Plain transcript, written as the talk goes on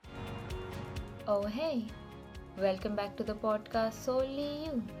Oh, hey, welcome back to the podcast Solely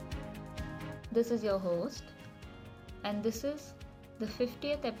You. This is your host, and this is the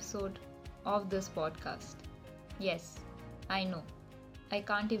 50th episode of this podcast. Yes, I know, I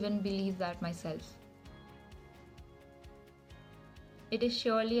can't even believe that myself. It is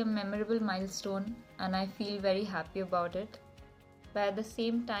surely a memorable milestone, and I feel very happy about it. But at the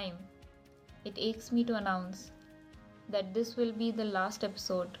same time, it aches me to announce that this will be the last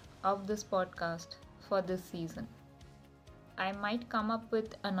episode of this podcast for this season. I might come up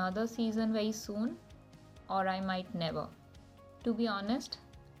with another season very soon, or I might never. To be honest,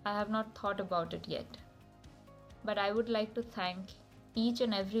 I have not thought about it yet. But I would like to thank each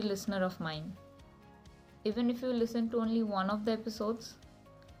and every listener of mine. Even if you listen to only one of the episodes,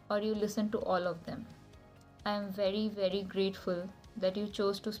 or you listen to all of them, I am very, very grateful that you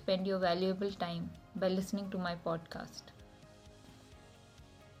chose to spend your valuable time by listening to my podcast.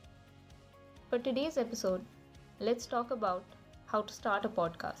 For today's episode, let's talk about how to start a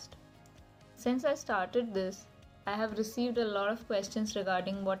podcast. Since I started this, I have received a lot of questions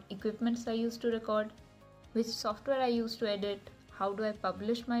regarding what equipments I use to record, which software I use to edit, how do I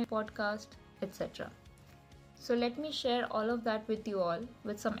publish my podcast, etc. So let me share all of that with you all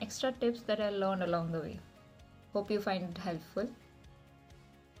with some extra tips that I learned along the way. Hope you find it helpful.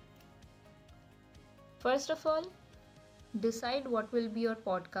 First of all, decide what will be your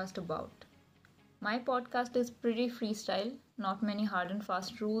podcast about. My podcast is pretty freestyle, not many hard and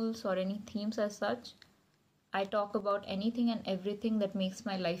fast rules or any themes as such. I talk about anything and everything that makes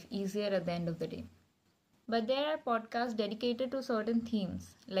my life easier at the end of the day. But there are podcasts dedicated to certain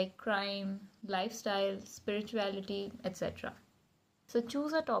themes like crime, lifestyle, spirituality, etc. So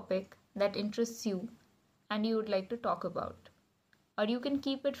choose a topic that interests you and you would like to talk about. Or you can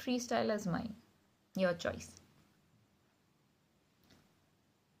keep it freestyle as mine. Your choice.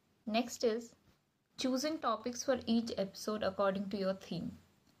 Next is choosing topics for each episode according to your theme.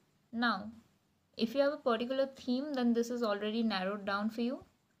 Now, if you have a particular theme, then this is already narrowed down for you.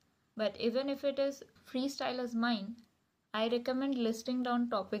 But even if it is freestyle as mine, I recommend listing down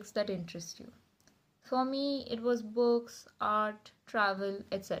topics that interest you. For me, it was books, art, travel,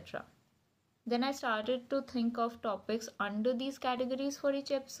 etc. Then I started to think of topics under these categories for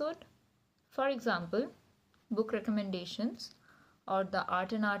each episode. For example, book recommendations or the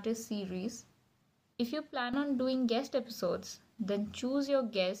art and artist series. If you plan on doing guest episodes, then choose your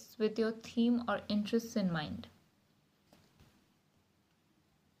guests with your theme or interests in mind.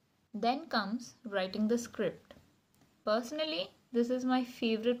 Then comes writing the script. Personally, this is my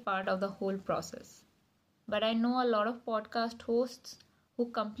favorite part of the whole process. But I know a lot of podcast hosts who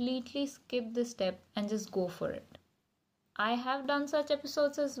completely skip this step and just go for it. I have done such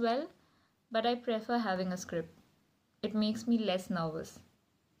episodes as well, but I prefer having a script. It makes me less nervous.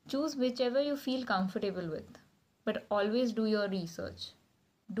 Choose whichever you feel comfortable with, but always do your research.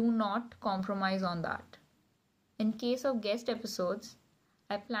 Do not compromise on that. In case of guest episodes,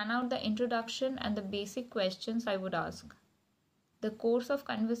 I plan out the introduction and the basic questions I would ask. The course of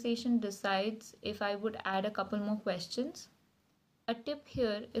conversation decides if I would add a couple more questions. A tip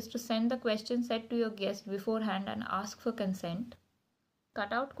here is to send the question set to your guest beforehand and ask for consent.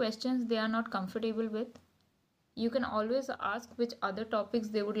 Cut out questions they are not comfortable with. You can always ask which other topics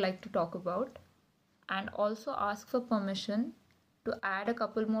they would like to talk about and also ask for permission to add a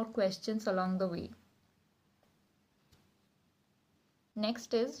couple more questions along the way.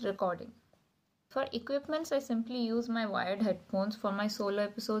 Next is recording. For equipments, I simply use my wired headphones for my solo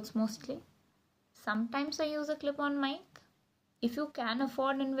episodes mostly. Sometimes I use a clip-on mic. If you can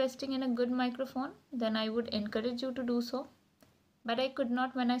afford investing in a good microphone, then I would encourage you to do so. But I could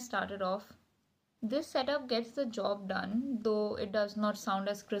not when I started off. This setup gets the job done, though it does not sound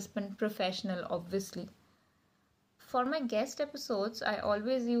as crisp and professional, obviously. For my guest episodes, I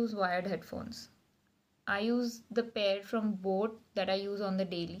always use wired headphones. I use the pair from Boat that I use on the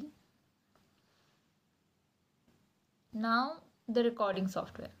daily. Now, the recording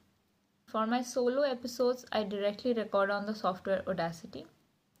software. For my solo episodes, I directly record on the software Audacity.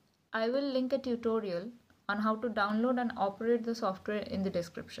 I will link a tutorial on how to download and operate the software in the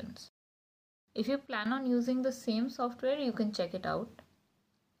descriptions. If you plan on using the same software, you can check it out.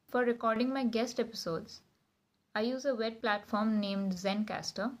 For recording my guest episodes, I use a web platform named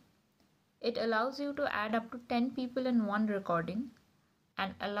Zencastr. It allows you to add up to 10 people in one recording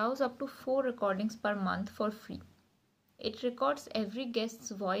and allows up to 4 recordings per month for free. It records every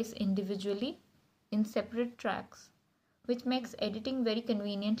guest's voice individually in separate tracks, which makes editing very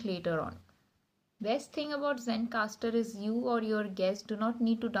convenient later on. Best thing about Zencastr is you or your guest do not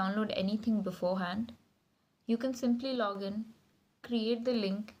need to download anything beforehand. You can simply log in, create the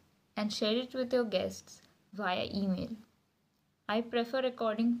link and share it with your guests via email. I prefer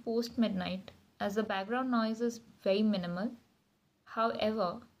recording post midnight as the background noise is very minimal.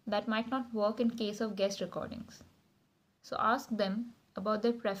 However, that might not work in case of guest recordings. So ask them about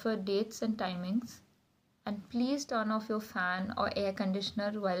their preferred dates and timings, and please turn off your fan or air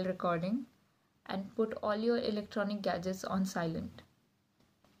conditioner while recording and put all your electronic gadgets on silent.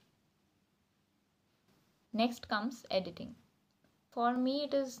 Next comes editing. For me,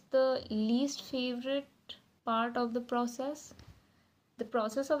 it is the least favorite part of the process. The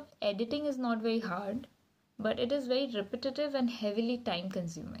process of editing is not very hard, but it is very repetitive and heavily time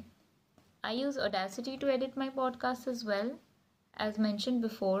consuming. I use Audacity to edit my podcasts as well. As mentioned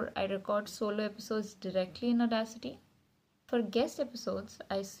before, I record solo episodes directly in Audacity. For guest episodes,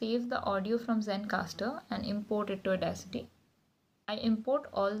 I save the audio from Zencastr and import it to Audacity. I import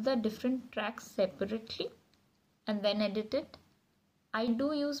all the different tracks separately and then edit it. I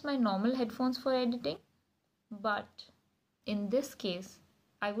do use my normal headphones for editing, but in this case,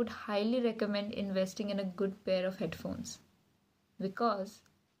 I would highly recommend investing in a good pair of headphones because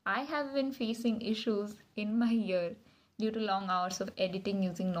I have been facing issues in my ear due to long hours of editing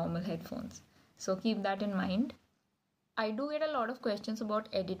using normal headphones. So keep that in mind. I do get a lot of questions about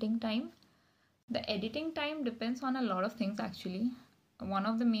editing time. The editing time depends on a lot of things actually. One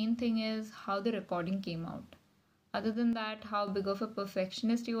of the main thing is how the recording came out. Other than that, how big of a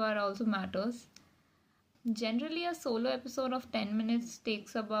perfectionist you are also matters. Generally, a solo episode of 10 minutes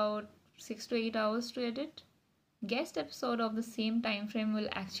takes about 6 to 8 hours to edit. Guest episode of the same time frame will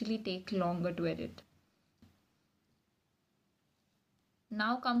actually take longer to edit.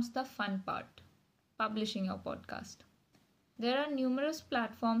 Now comes the fun part, publishing your podcast. There are numerous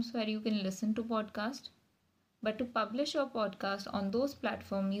platforms where you can listen to podcasts, but to publish your podcast on those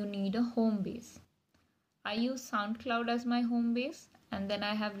platforms, you need a home base. I use SoundCloud as my home base, and then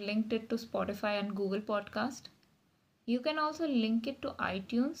I have linked it to Spotify and Google Podcast. You can also link it to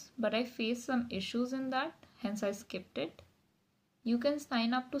iTunes, but I faced some issues in that, hence I skipped it. You can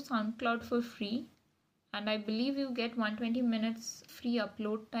sign up to SoundCloud for free, and I believe you get 120 minutes free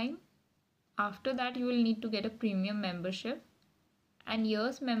upload time. After that, you will need to get a premium membership, and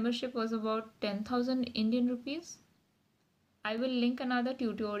year's membership was about 10,000 Indian rupees. I will link another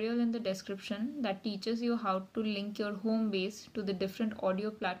tutorial in the description that teaches you how to link your home base to the different audio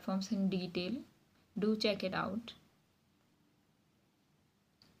platforms in detail. Do check it out.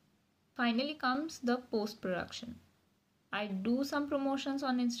 Finally comes the post-production. I do some promotions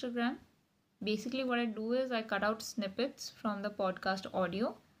on Instagram. Basically what I do is I cut out snippets from the podcast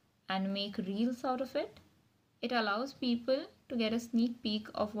audio and make reels out of it. It allows people to get a sneak peek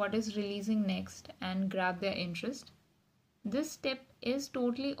of what is releasing next and grab their interest. This step is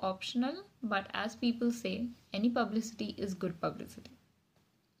totally optional, but as people say, any publicity is good publicity.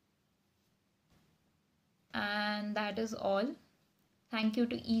 And that is all. Thank you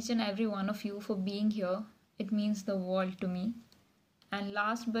to each and every one of you for being here. It means the world to me. And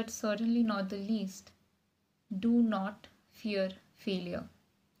last but certainly not the least, do not fear failure.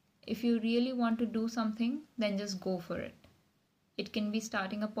 If you really want to do something, then just go for it. It can be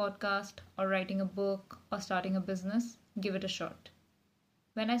starting a podcast or writing a book or starting a business. Give it a shot.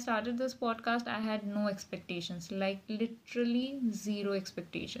 When I started this podcast, I had no expectations, like literally zero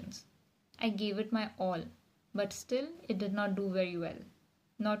expectations. I gave it my all, but still it did not do very well.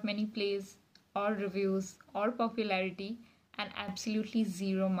 Not many plays or reviews or popularity, and absolutely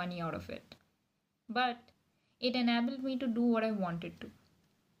zero money out of it. But it enabled me to do what I wanted to.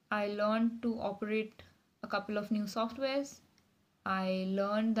 I learned to operate a couple of new softwares. I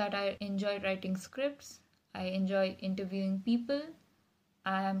learned that I enjoy writing scripts. I enjoy interviewing people.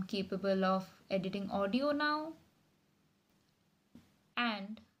 I am capable of editing audio now.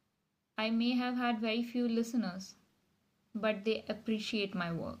 And I may have had very few listeners, but they appreciate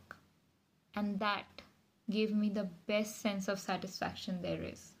my work. And that gave me the best sense of satisfaction there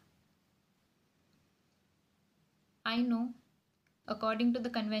is. I know, according to the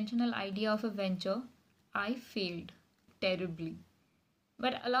conventional idea of a venture, I failed terribly.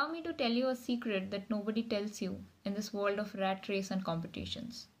 But allow me to tell you a secret that nobody tells you in this world of rat race and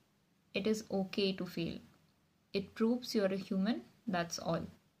competitions. It is okay to fail. It proves you're a human, that's all.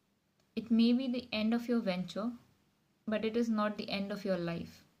 It may be the end of your venture, but it is not the end of your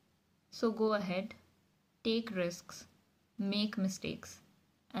life. So go ahead, take risks, make mistakes,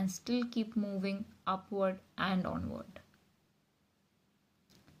 and still keep moving upward and onward.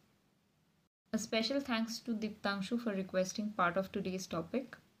 A special thanks to Diptangshu for requesting part of today's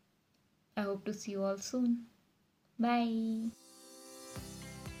topic. I hope to see you all soon. Bye.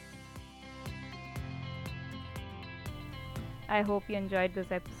 I hope you enjoyed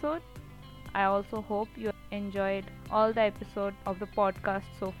this episode. I also hope you enjoyed all the episodes of the podcast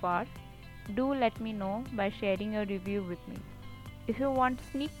so far. Do let me know by sharing your review with me. If you want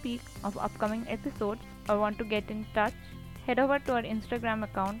sneak peek of upcoming episodes or want to get in touch, head over to our Instagram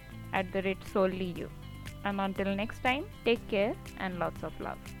account @solelyu. And until next time, take care and lots of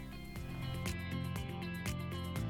love.